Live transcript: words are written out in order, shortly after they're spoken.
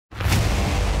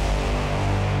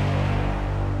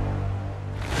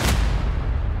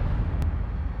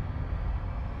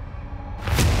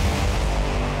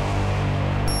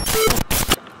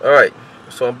Alright,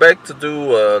 so I'm back to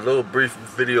do a little brief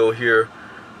video here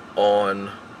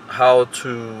on how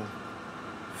to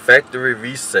factory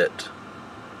reset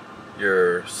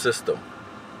your system.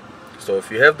 So if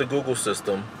you have the Google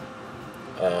system,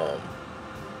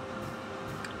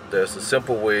 there's a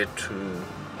simple way to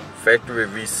factory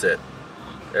reset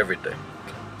everything.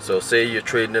 So say you're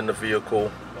trading in the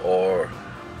vehicle, or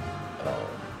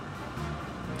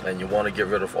and you want to get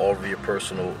rid of all of your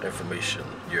personal information,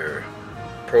 your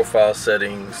profile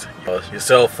settings, your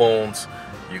cell phones,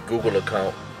 your Google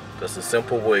account. That's a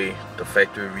simple way to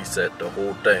factory reset the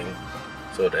whole thing,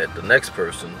 so that the next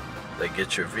person that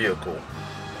gets your vehicle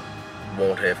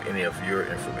won't have any of your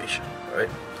information, right?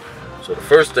 So the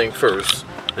first thing first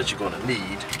that you're going to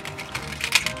need,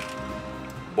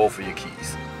 both of your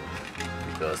keys,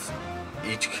 because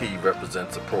each key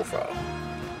represents a profile.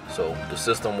 So the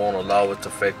system won't allow it to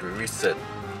factory reset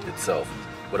itself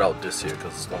without this here,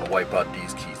 because it's going to wipe out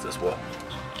these keys as well.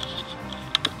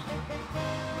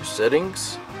 Your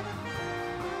settings,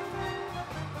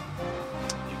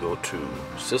 you go to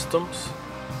systems,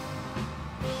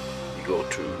 you go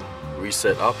to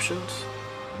reset options,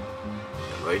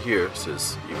 and right here it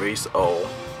says erase all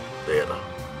data,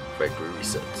 factory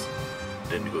resets.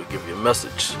 Then you're going to give you a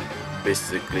message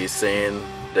basically saying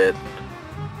that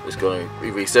it's going to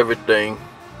erase everything: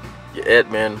 your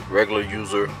admin, regular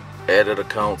user, added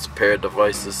accounts, paired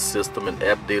devices, system and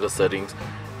app data settings,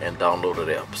 and downloaded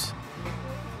apps.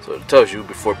 So it tells you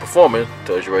before performing, it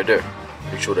tells you right there,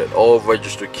 make sure that all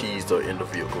registered keys are in the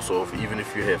vehicle. So even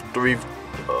if you have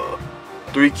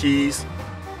three keys,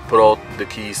 put all the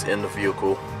keys in the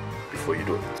vehicle before you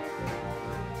do it.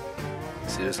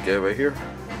 See this guy right here?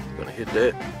 You're gonna hit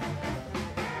that.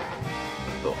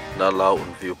 No, not allowed when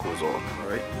the vehicle is on.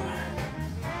 Alright,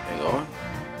 hang on.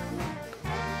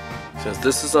 Since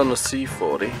this is on the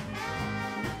C40,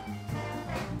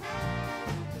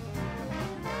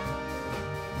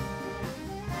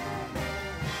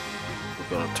 we're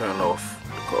gonna turn off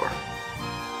the car.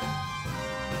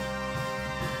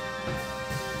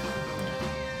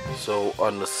 So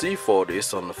on the C40,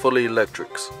 it's on the fully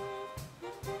electrics,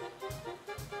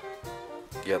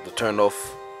 you have to turn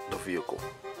off the vehicle.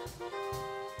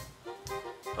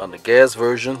 On the gas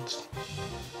versions,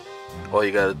 all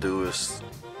you gotta do is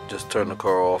just turn the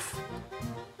car off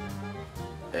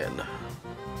and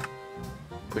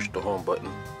push the home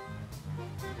button.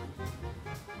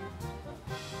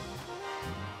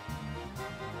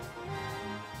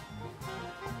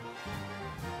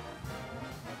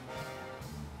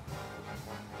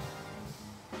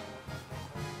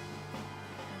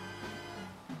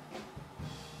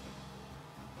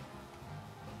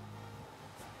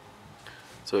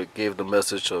 So it gave the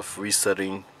message of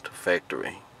resetting to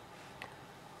factory.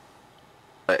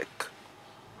 Back.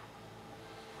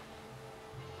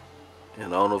 And I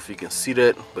don't know if you can see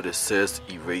that, but it says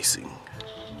erasing.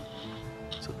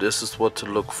 So this is what to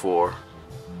look for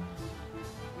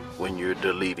when you're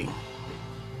deleting.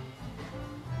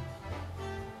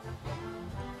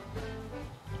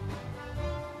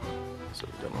 So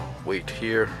we're gonna wait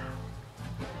here.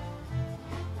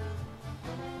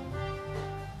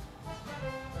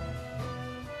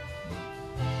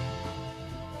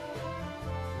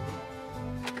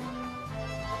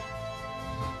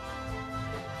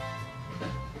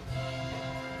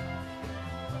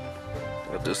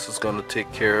 This is going to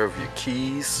take care of your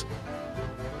keys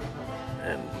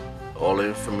and all the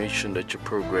information that you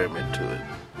program into it.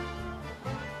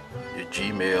 Your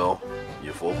Gmail,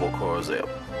 your Volvo Cars app.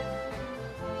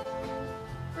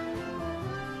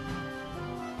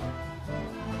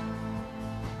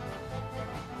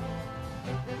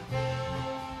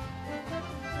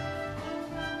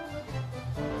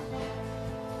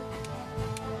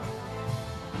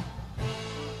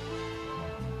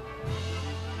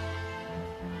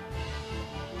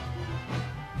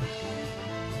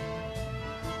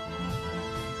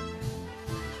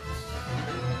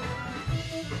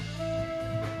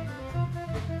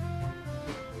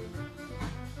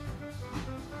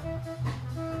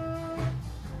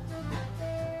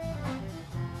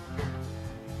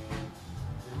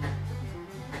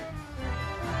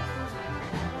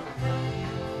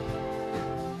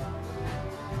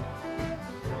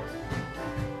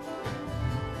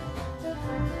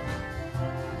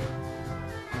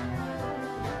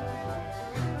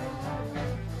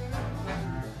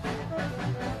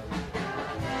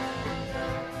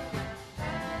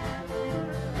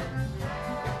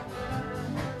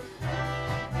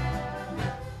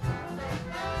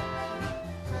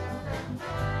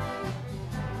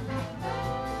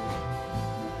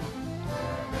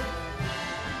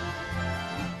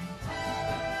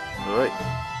 Alright,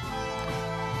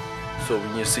 So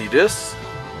when you see this,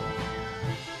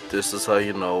 this is how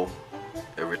you know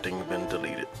everything's been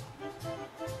deleted.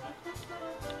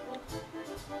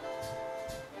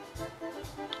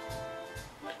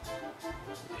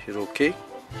 Hit OK,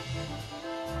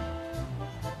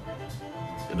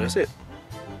 and that's it.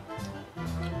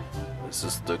 This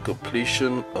is the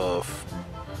completion of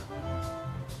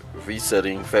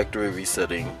resetting, factory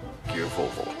resetting your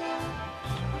Volvo.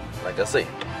 Like I say,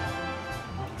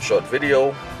 short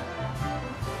video.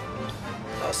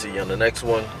 I'll see you on the next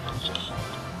one.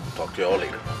 Talk to y'all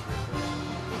later.